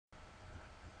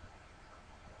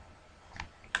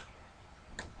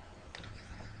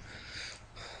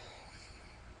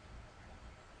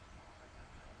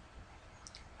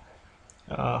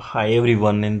Hi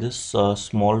everyone, in this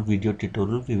small video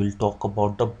tutorial we will talk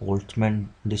about the Boltzmann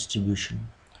distribution.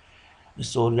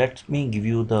 So let me give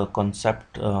you the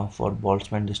concept for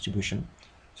Boltzmann distribution.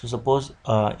 So suppose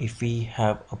if we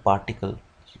have a particle,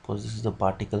 suppose this is the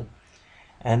particle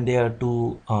and there are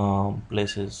two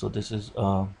places. So this is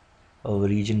our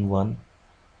region 1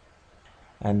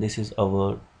 and this is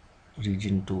our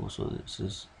region 2. So this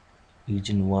is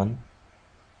region 1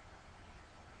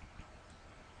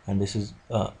 and this is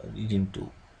region 2.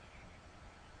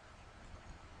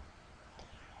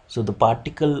 So the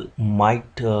particle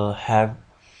might have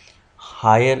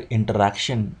higher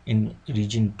interaction in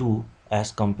region 2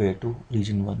 as compared to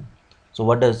region 1. So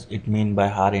what does it mean by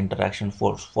higher interaction?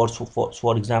 For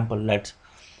example, let's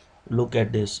look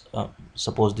at this.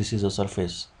 Suppose this is a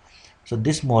surface. So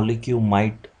this molecule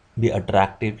might be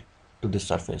attracted to the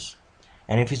surface,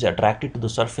 and if it's attracted to the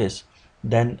surface,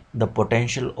 then the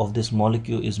potential of this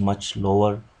molecule is much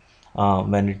lower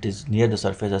when it is near the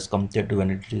surface as compared to when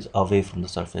it is away from the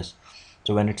surface.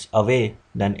 So when it's away,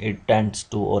 then it tends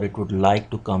to, or it would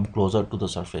like to come closer to the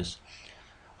surface.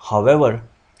 However,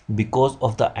 because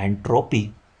of the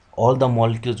entropy, all the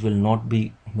molecules will not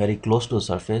be very close to the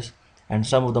surface, and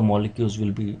some of the molecules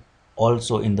will be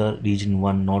also in the region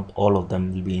 1, not all of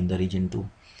them will be in the region 2.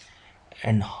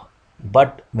 And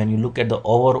but when you look at the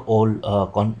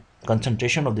overall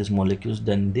concentration of these molecules,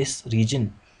 then this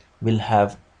region will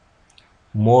have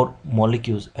more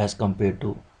molecules as compared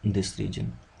to this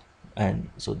region, and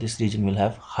so this region will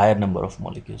have higher number of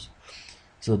molecules.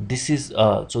 So this is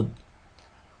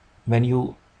when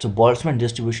you so Boltzmann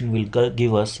distribution will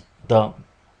give us the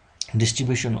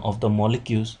distribution of the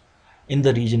molecules in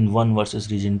the region 1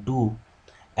 versus region 2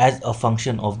 as a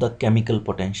function of the chemical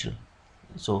potential.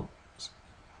 So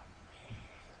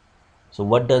so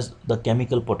what does the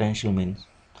chemical potential mean?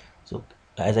 So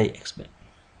as I explained,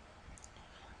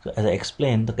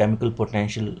 the chemical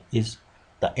potential is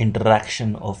the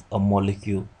interaction of a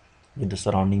molecule with the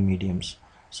surrounding mediums.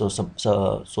 So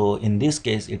in this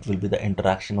case, it will be the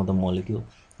interaction of the molecule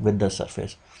with the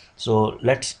surface. So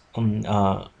let's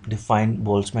define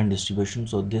Boltzmann distribution.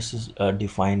 So this is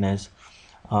defined as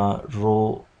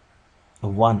rho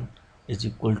 1 is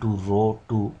equal to rho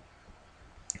 2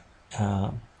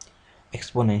 uh,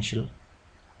 exponential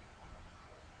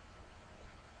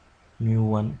mu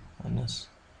 1 minus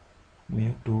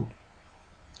mu 2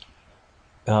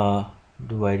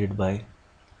 divided by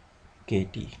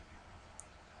kt.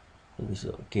 So this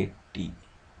is kt.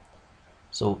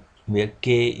 So where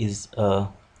k is a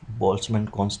Boltzmann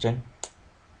constant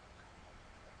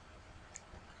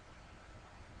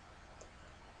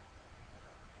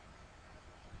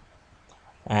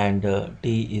and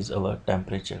T is our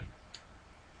temperature.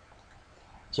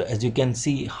 So as you can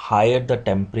see, higher the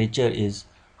temperature is,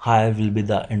 higher will be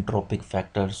the entropic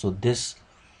factor. So this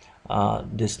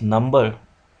number,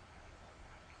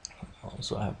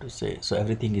 so I have to say, so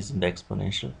everything is in the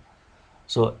exponential.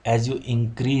 So as you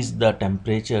increase the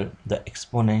temperature, the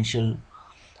exponential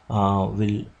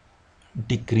will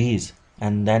decrease,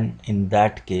 and then in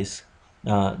that case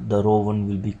the rho 1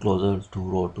 will be closer to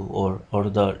rho 2, or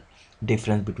the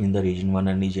difference between the region 1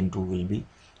 and region 2 will be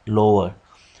lower.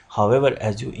 However,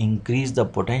 as you increase the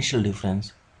potential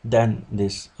difference, then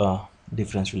this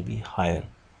difference will be higher.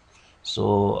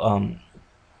 So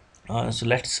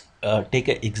let's take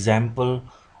an example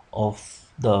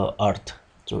of the earth.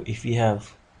 So if we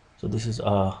have, so this is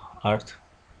earth,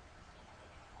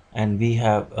 and we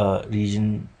have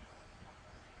region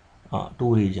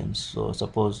two regions. So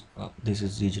suppose this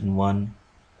is region 1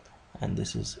 and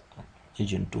this is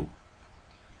region 2,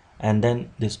 and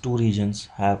then these two regions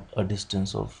have a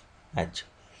distance of h.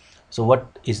 So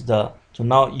what is the, so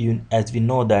now you, as we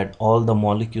know that all the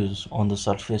molecules on the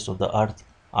surface of the earth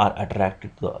are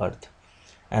attracted to the earth,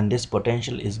 and this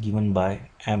potential is given by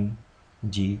m,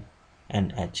 g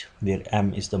and h, where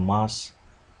m is the mass,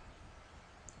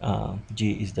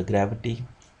 g is the gravity,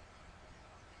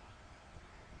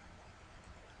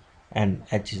 and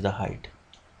h is the height.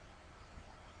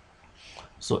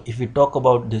 So if we talk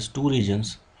about these two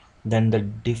regions, then the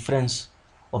difference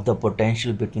of the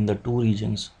potential between the two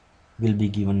regions will be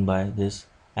given by this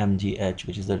mgh,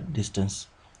 which is the distance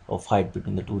of height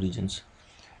between the two regions.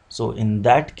 So in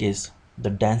that case,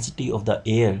 the density of the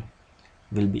air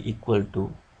will be equal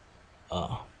to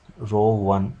rho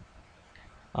 1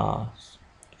 uh,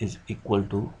 is equal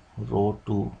to rho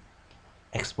 2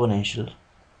 exponential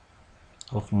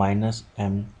of minus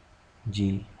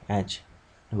mgh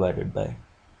divided by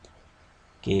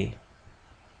k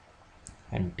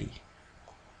and t.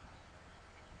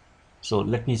 So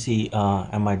let me see,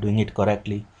 am I doing it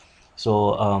correctly?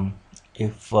 So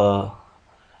if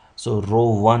So row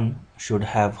 1 should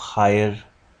have higher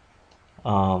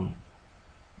um,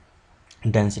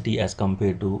 density as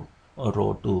compared to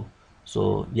row 2.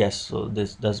 So yes, so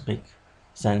this does make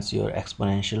sense. Your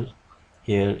exponential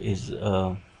here is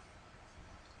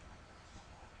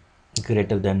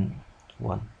greater than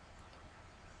 1.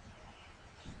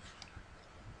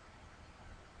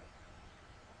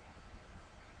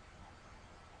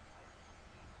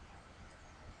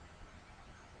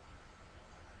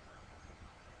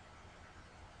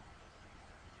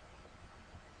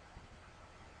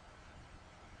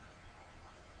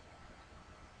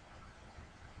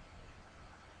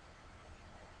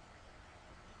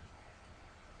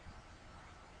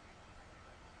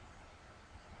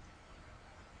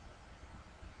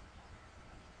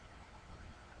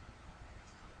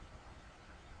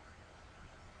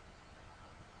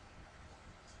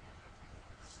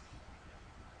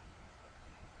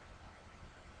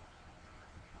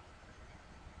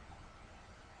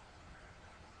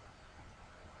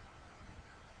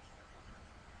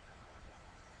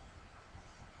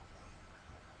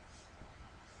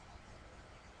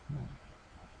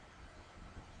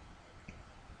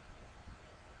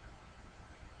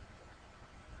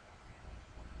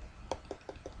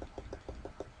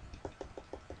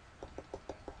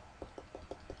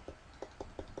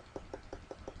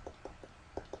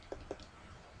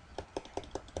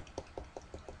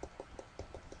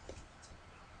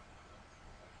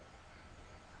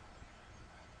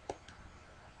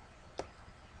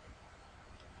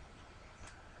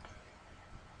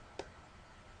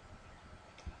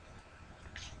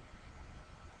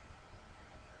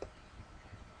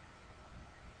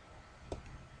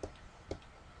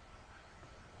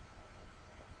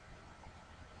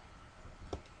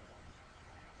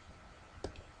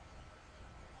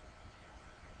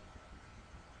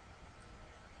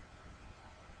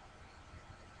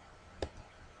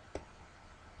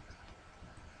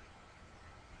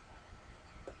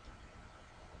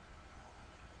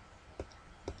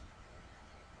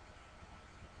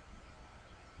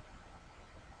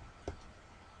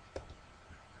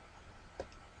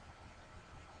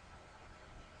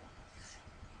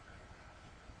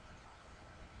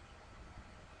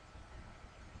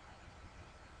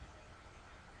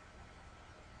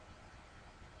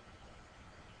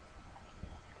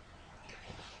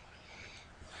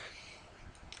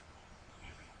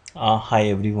 Hi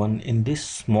everyone, in this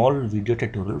small video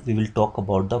tutorial we will talk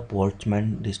about the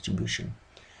Boltzmann distribution.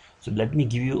 So let me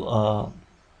give you a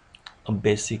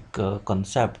basic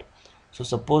concept. So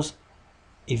suppose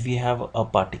if we have a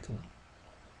particle,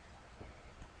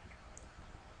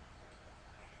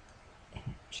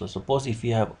 so suppose if we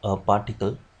have a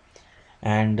particle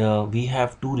and we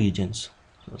have two regions.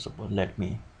 So suppose, let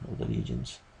me know the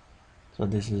regions. So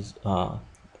this is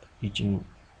region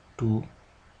 2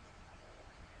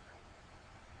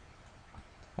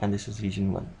 and this is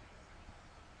region 1.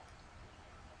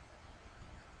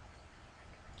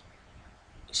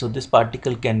 So this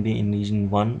particle can be in region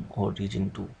 1 or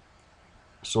region 2.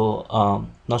 So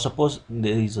now suppose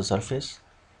there is a surface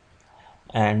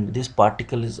and this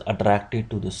particle is attracted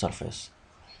to the surface.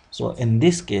 So in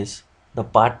this case, the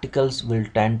particles will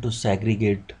tend to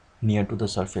segregate near to the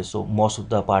surface. So most of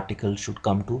the particles should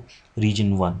come to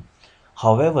region 1.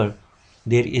 However,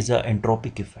 there is a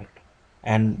entropic effect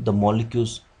and the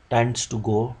molecules tends to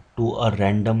go to a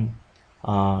random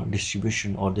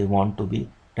distribution, or they want to be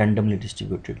randomly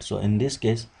distributed. So in this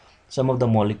case, some of the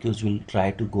molecules will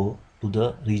try to go to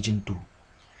the region 2.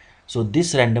 So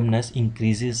this randomness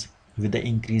increases with the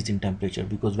increase in temperature,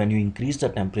 because when you increase the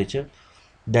temperature,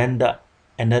 then the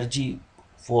energy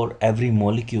for every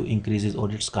molecule increases, or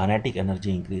its kinetic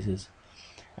energy increases,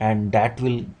 and that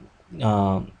will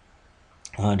uh,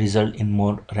 result in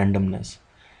more randomness.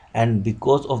 And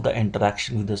because of the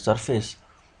interaction with the surface,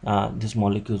 these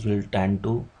molecules will tend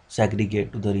to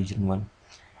segregate to the region 1.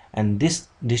 And this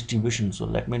distribution, so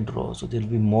let me draw, so there will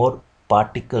be more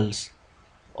particles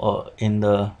in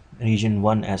the region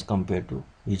 1 as compared to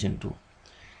region 2.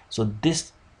 So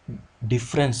this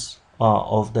difference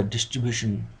of the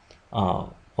distribution uh,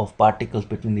 of particles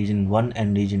between region 1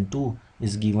 and region 2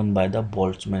 is given by the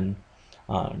Boltzmann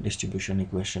distribution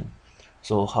equation.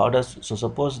 So how does, so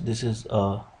suppose this is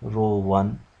row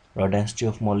 1, raw density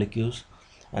of molecules,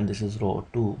 and this is row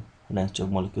 2, density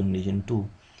of molecule in region 2.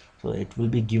 So it will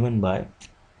be given by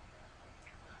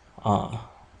uh,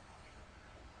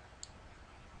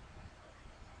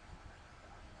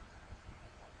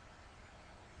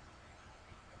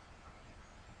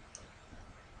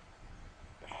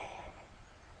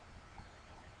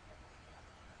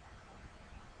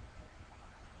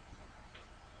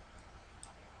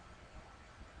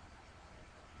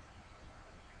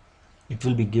 it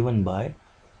will be given by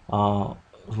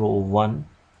rho 1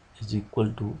 is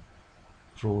equal to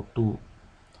rho 2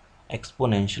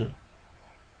 exponential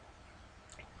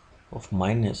of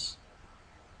minus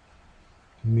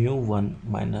mu 1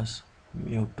 minus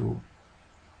mu 2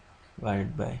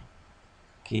 divided by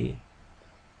k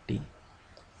t.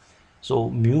 So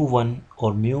mu 1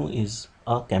 or mu is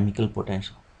a chemical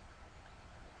potential.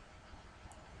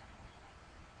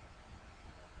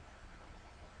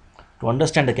 To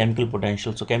understand the chemical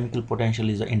potential, so chemical potential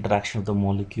is the interaction of the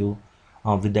molecule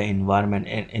with the environment,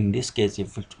 and in this case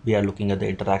if we are looking at the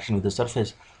interaction with the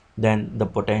surface, then the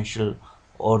potential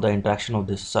or the interaction of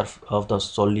this of the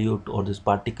solute or this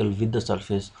particle with the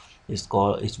surface is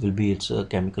called, it will be its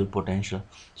chemical potential.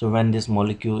 So when this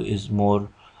molecule is more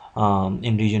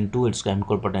in region 2, its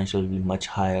chemical potential will be much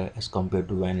higher as compared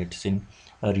to when it's in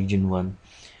region 1.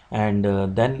 And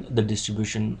then the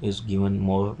distribution is given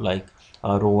more like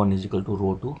rho 1 is equal to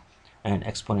rho 2 and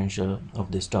exponential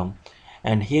of this term.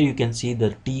 And here you can see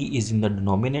the T is in the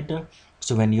denominator,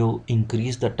 so when you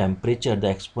increase the temperature, the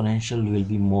exponential will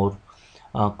be more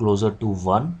closer to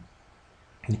 1,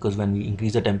 because when we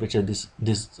increase the temperature,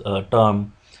 this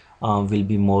term will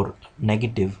be more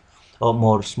negative or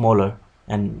more smaller,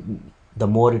 and the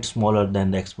more it's smaller, then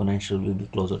the exponential will be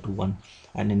closer to 1,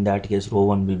 and in that case rho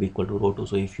 1 will be equal to rho 2.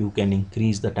 So if you can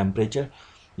increase the temperature,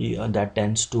 that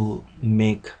tends to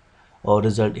make or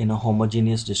result in a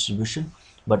homogeneous distribution,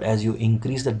 but as you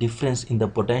increase the difference in the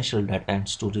potential, that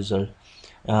tends to result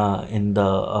in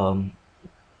the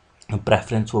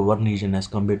preference for one region as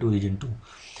compared to region 2.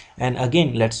 And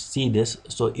again, let's see this.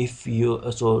 So if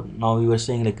you, so now you are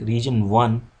saying like region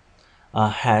 1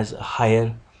 has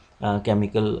higher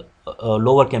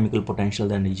lower chemical potential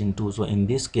than region 2. So in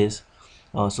this case,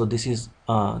 so this is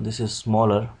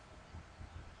smaller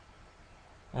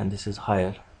and this is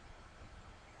higher,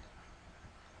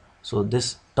 so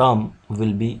this term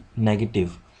will be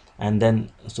negative, and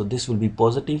then so this will be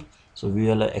positive, so we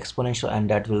will have exponential, and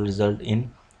that will result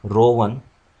in rho 1.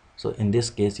 So in this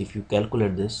case, if you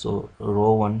calculate this, so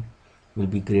rho 1 will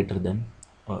be greater than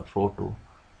rho 2,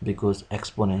 because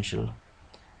exponential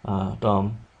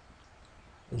term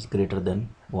is greater than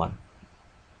 1.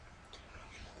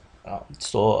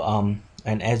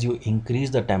 And as you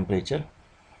increase the temperature,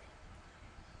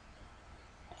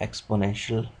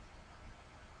 exponential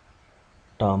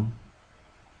term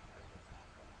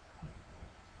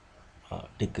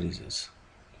decreases.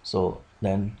 So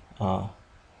then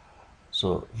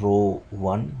so rho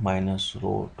 1 minus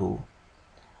rho 2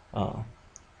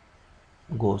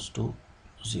 goes to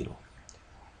 0.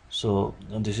 So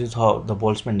this is how the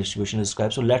Boltzmann distribution is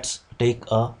described. So let's take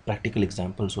a practical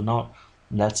example. So now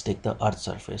let's take the earth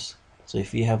surface. So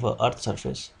if we have a earth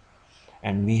surface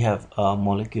and we have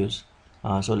molecules,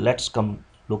 so let's come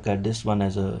look at this one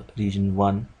as a region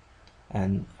 1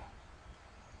 and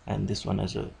this one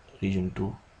as a region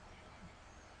 2,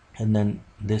 and then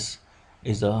this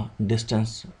is a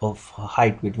distance of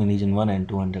height between region 1 and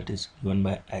 2, and that is given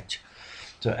by h.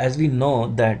 So as we know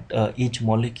that each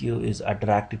molecule is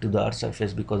attracted to the earth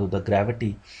surface because of the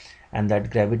gravity, and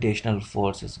that gravitational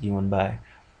force is given by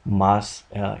mass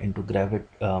into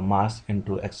mass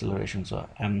into acceleration. So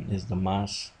m is the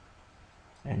mass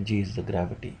and g is the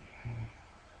gravity,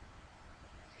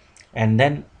 and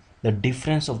then the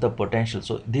difference of the potential.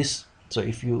 So this, so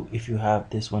if you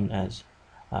have this one as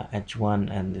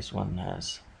h1 and this one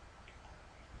as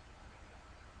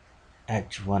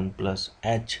h1 plus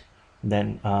h,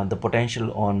 then the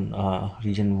potential on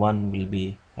region 1 will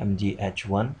be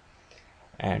mgh1,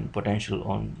 and potential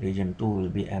on region 2 will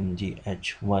be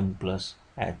mgh1 plus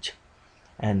h,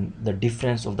 and the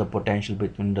difference of the potential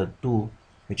between the two,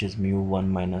 which is mu1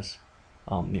 minus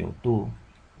mu2.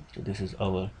 So this is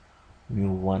our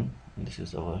mu1 and this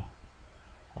is our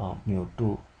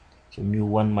mu2. So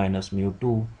mu1 minus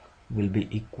mu2 will be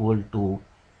equal to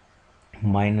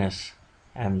minus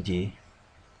mg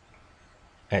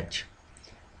h,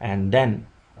 and then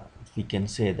we can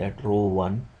say that rho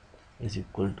 1 is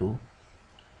equal to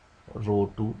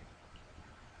rho 2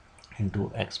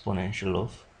 into exponential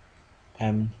of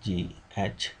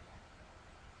mgh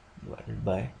divided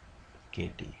by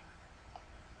kt.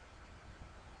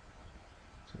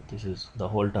 So this is the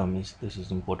whole term is, this is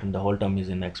important, the whole term is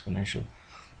in exponential.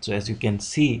 So as you can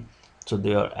see, so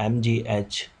their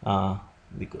mgh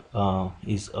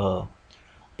is a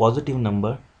positive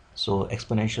number, so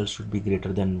exponential should be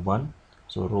greater than 1,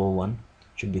 so rho 1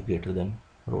 should be greater than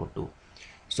rho 2.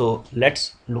 So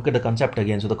let's look at the concept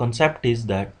again. So the concept is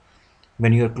that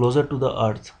when you are closer to the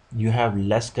earth, you have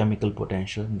less chemical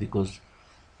potential because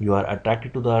you are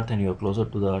attracted to the earth and you are closer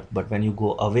to the earth. But when you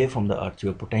go away from the earth,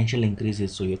 your potential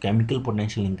increases, so your chemical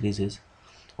potential increases,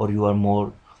 or you are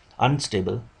more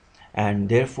unstable, and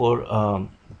therefore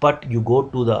but you go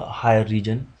to the higher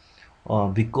region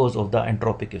because of the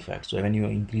entropic effect. So when you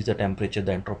increase the temperature,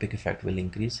 the entropic effect will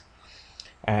increase,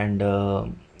 and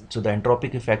so the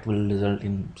entropic effect will result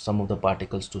in some of the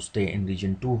particles to stay in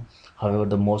region 2. However,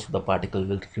 the most of the particle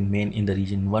will remain in the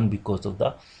region 1 because of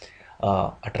the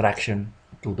attraction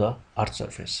to the earth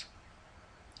surface.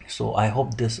 So I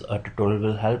hope this tutorial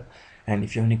will help, and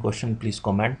if you have any question, please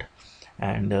comment,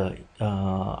 and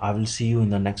I will see you in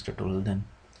the next tutorial then.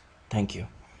 Thank you.